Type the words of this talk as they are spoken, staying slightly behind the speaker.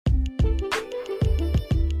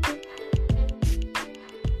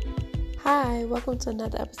Hi, welcome to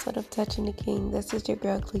another episode of Touching the King. This is your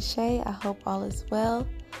girl Cliche. I hope all is well.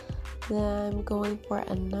 I'm going for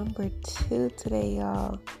a number 2 today,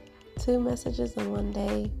 y'all. 2 messages in one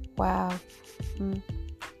day. Wow.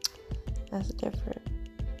 That's different.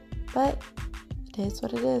 But it is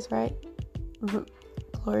what it is, right?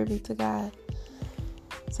 Glory be to God.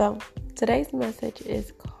 So today's message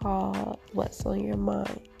is called What's on Your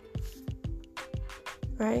Mind?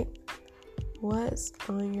 Right? What's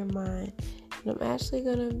on your mind? And I'm actually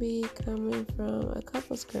going to be coming from a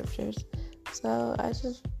couple scriptures. So I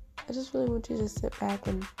just really want you to sit back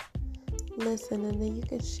and listen, and then you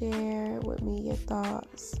can share with me your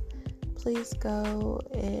thoughts. Please go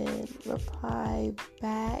and reply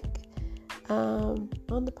back on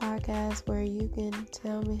the podcast where you can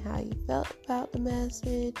tell me how you felt about the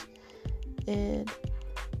message and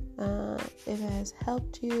if it has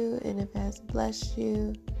helped you and if it has blessed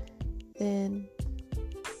you. Then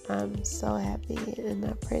I'm so happy, and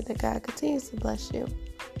I pray that God continues to bless you.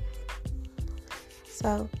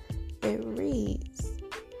 So it reads,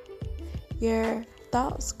 your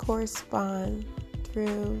thoughts correspond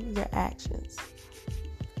through your actions.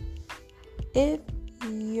 If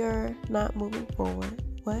you're not moving forward,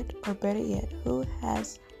 what, or better yet, who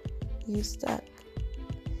has you stuck?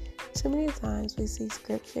 Too many times we see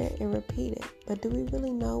scripture and repeat it, but do we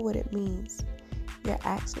really know what it means? Your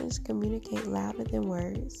actions communicate louder than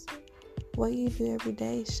words. What you do every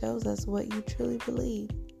day shows us what you truly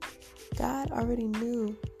believe. God already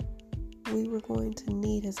knew we were going to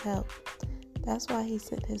need His help. That's why He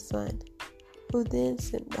sent His Son, who then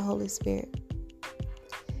sent the Holy Spirit.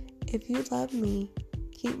 If you love me,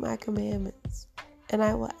 keep my commandments, and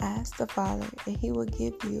I will ask the Father, and He will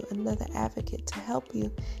give you another advocate to help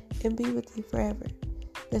you and be with you forever,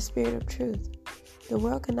 the Spirit of truth. The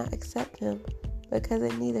world cannot accept Him, because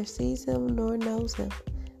it neither sees Him nor knows Him.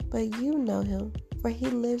 But you know Him, for He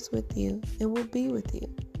lives with you and will be with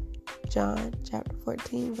you. John chapter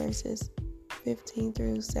 14, verses 15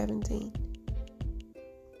 through 17.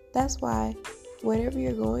 That's why, whatever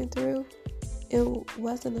you're going through, it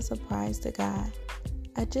wasn't a surprise to God.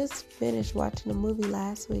 I just finished watching a movie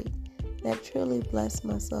last week that truly blessed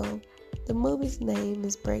my soul. The movie's name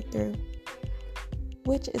is Breakthrough,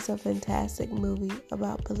 which is a fantastic movie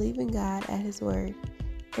about believing God at His word.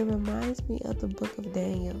 It reminds me of the book of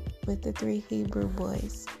Daniel with the 3 Hebrew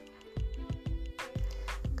boys.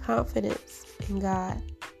 Confidence in God.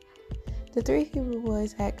 The 3 Hebrew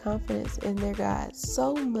boys had confidence in their God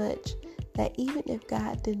so much that even if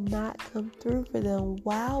God did not come through for them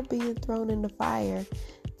while being thrown in the fire,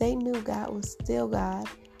 they knew God was still God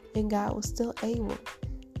and God was still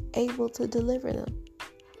able to deliver them.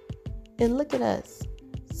 And look at us.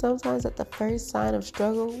 Sometimes at the first sign of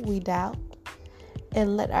struggle, we doubt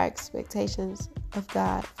and let our expectations of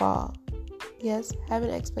God fall. Yes, having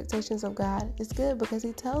expectations of God is good because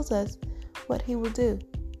He tells us what He will do.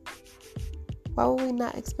 Why would we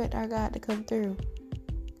not expect our God to come through?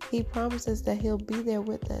 He promises that He'll be there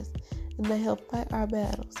with us and that He'll fight our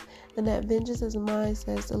battles and that vengeance is mine,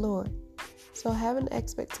 says the Lord. So having an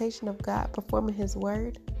expectation of God performing His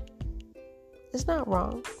word is not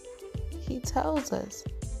wrong. He tells us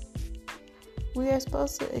we are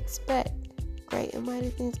supposed to expect great and mighty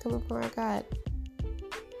things coming from our God.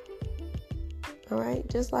 Alright?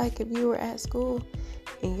 Just like if you were at school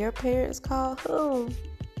and your parents called home,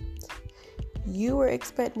 you were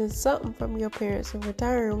expecting something from your parents in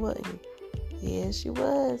return, wasn't you? Yes, you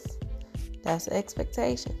was. That's an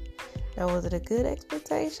expectation. Now, was it a good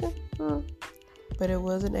expectation? But it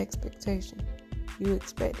was an expectation. You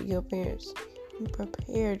expected your parents. You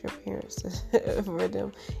prepared your parents for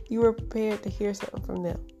them. You were prepared to hear something from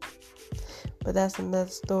them. But that's another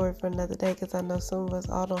story for another day, because I know some of us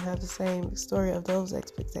all don't have the same story of those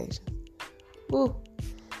expectations.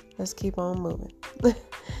 Let's keep on moving.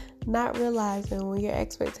 Not realizing when your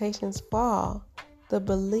expectations fall, the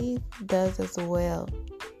belief does as well.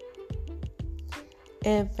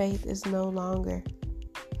 And faith is no longer.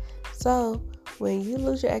 So, when you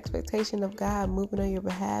lose your expectation of God moving on your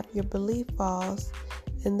behalf, your belief falls.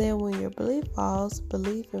 And then when your belief falls,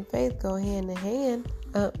 belief and faith go hand in hand.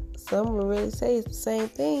 Some will really say it's the same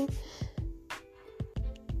thing.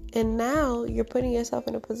 And now you're putting yourself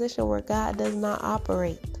in a position where God does not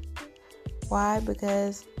operate. Why?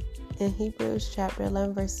 Because in Hebrews chapter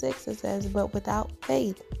 11 verse 6 it says, but without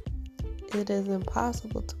faith it is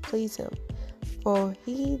impossible to please Him. For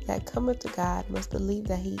he that cometh to God must believe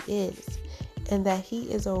that He is, and that He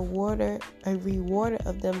is a rewarder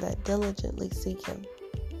of them that diligently seek Him.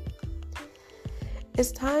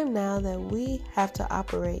 It's time now that we have to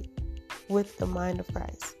operate with the mind of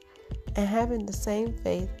Christ and having the same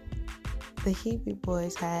faith the Hebrew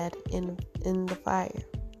boys had in the fire.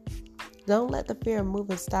 Don't let the fear of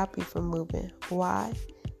moving stop you from moving. Why?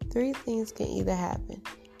 3 things can either happen.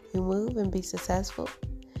 You move and be successful,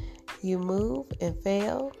 you move and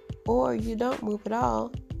fail, or you don't move at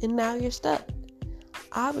all and now you're stuck.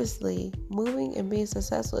 Obviously, moving and being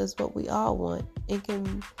successful is what we all want. It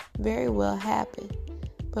can very well happen.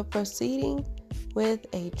 But proceeding with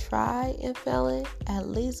a try and failing at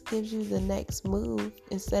least gives you the next move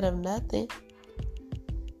instead of nothing.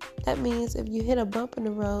 That means if you hit a bump in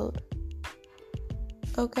the road,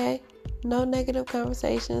 okay, no negative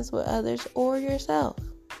conversations with others or yourself.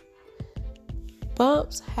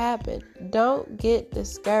 Bumps happen. Don't get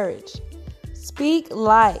discouraged. Speak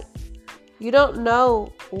life. You don't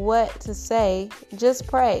know what to say, just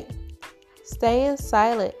pray. Staying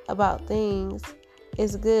silent about things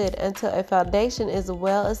is good until a foundation is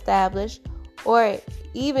well established, or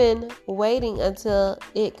even waiting until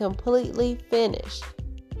it's completely finished.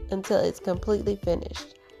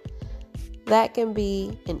 That can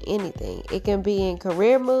be in anything. It can be in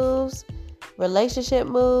career moves, relationship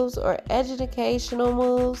moves, or educational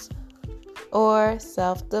moves, or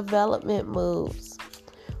self-development moves.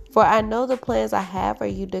 For I know the plans I have for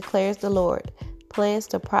you, declares the Lord. Plans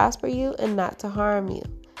to prosper you and not to harm you.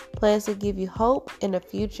 Plans to give you hope in the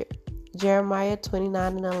future. Jeremiah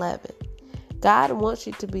 29:11. God wants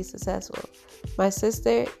you to be successful. My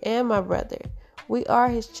sister and my brother, we are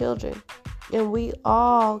His children, and we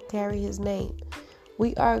all carry His name.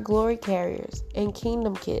 We are glory carriers and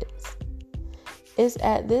kingdom kids. It's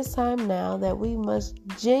at this time now that we must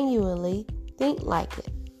genuinely think like it.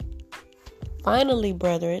 Finally,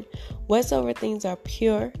 brethren, whatsoever things are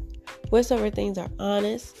pure, whatsoever things are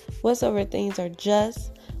honest, whatsoever things are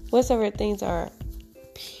just, whatsoever things are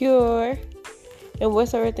pure, and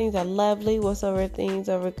whatsoever things are lovely, whatsoever things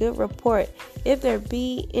are of a good report, if there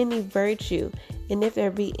be any virtue, and if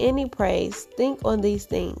there be any praise, think on these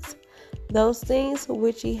things. Those things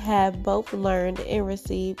which ye have both learned and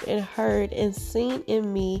received and heard and seen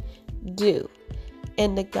in me, do.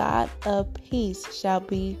 And the God of peace shall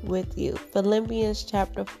be with you. Philippians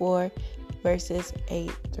chapter 4, verses 8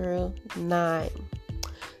 through 9.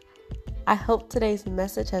 I hope today's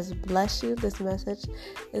message has blessed you. This message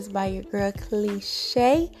is by your girl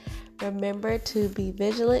Cliche. Remember to be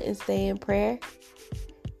vigilant and stay in prayer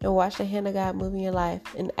and watch the hand of God move in your life.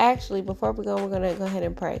 And actually, before we go, we're going to go ahead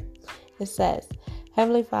and pray. It says,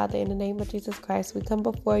 Heavenly Father, in the name of Jesus Christ, we come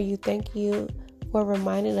before you. Thank you for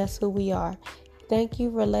reminding us who we are. Thank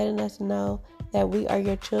you for letting us know that we are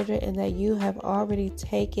your children and that you have already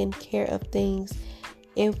taken care of things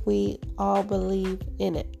if we all believe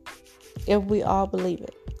in it. If we all believe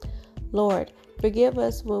it. Lord, forgive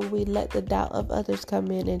us when we let the doubt of others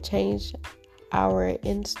come in and change our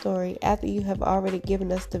end story after you have already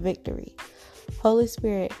given us the victory. Holy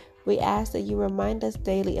Spirit, we ask that you remind us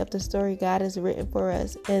daily of the story God has written for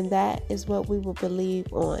us, and that is what we will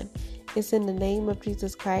believe on. It's in the name of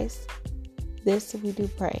Jesus Christ. This we do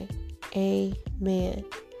pray. Amen.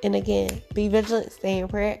 And again, be vigilant, stay in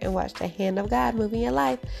prayer, and watch the hand of God move in your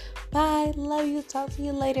life. Bye. Love you. Talk to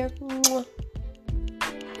you later. Mwah.